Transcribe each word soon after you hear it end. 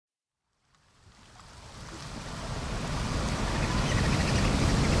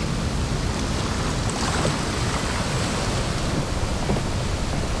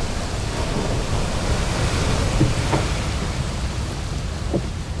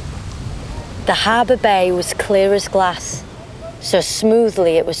The harbour bay was clear as glass, so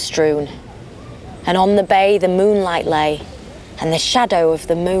smoothly it was strewn. And on the bay the moonlight lay, and the shadow of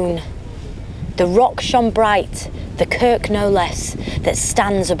the moon. The rock shone bright, the kirk no less, that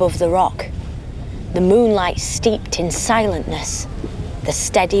stands above the rock. The moonlight steeped in silentness, the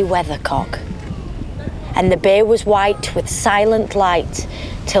steady weathercock. And the bay was white with silent light,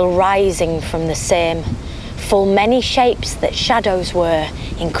 till rising from the same, full many shapes that shadows were,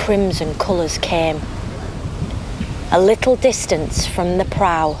 in crimson colours came. A little distance from the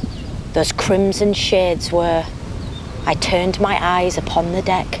prow, those crimson shades were. I turned my eyes upon the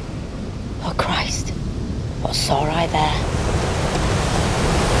deck. Oh Christ, what saw I there?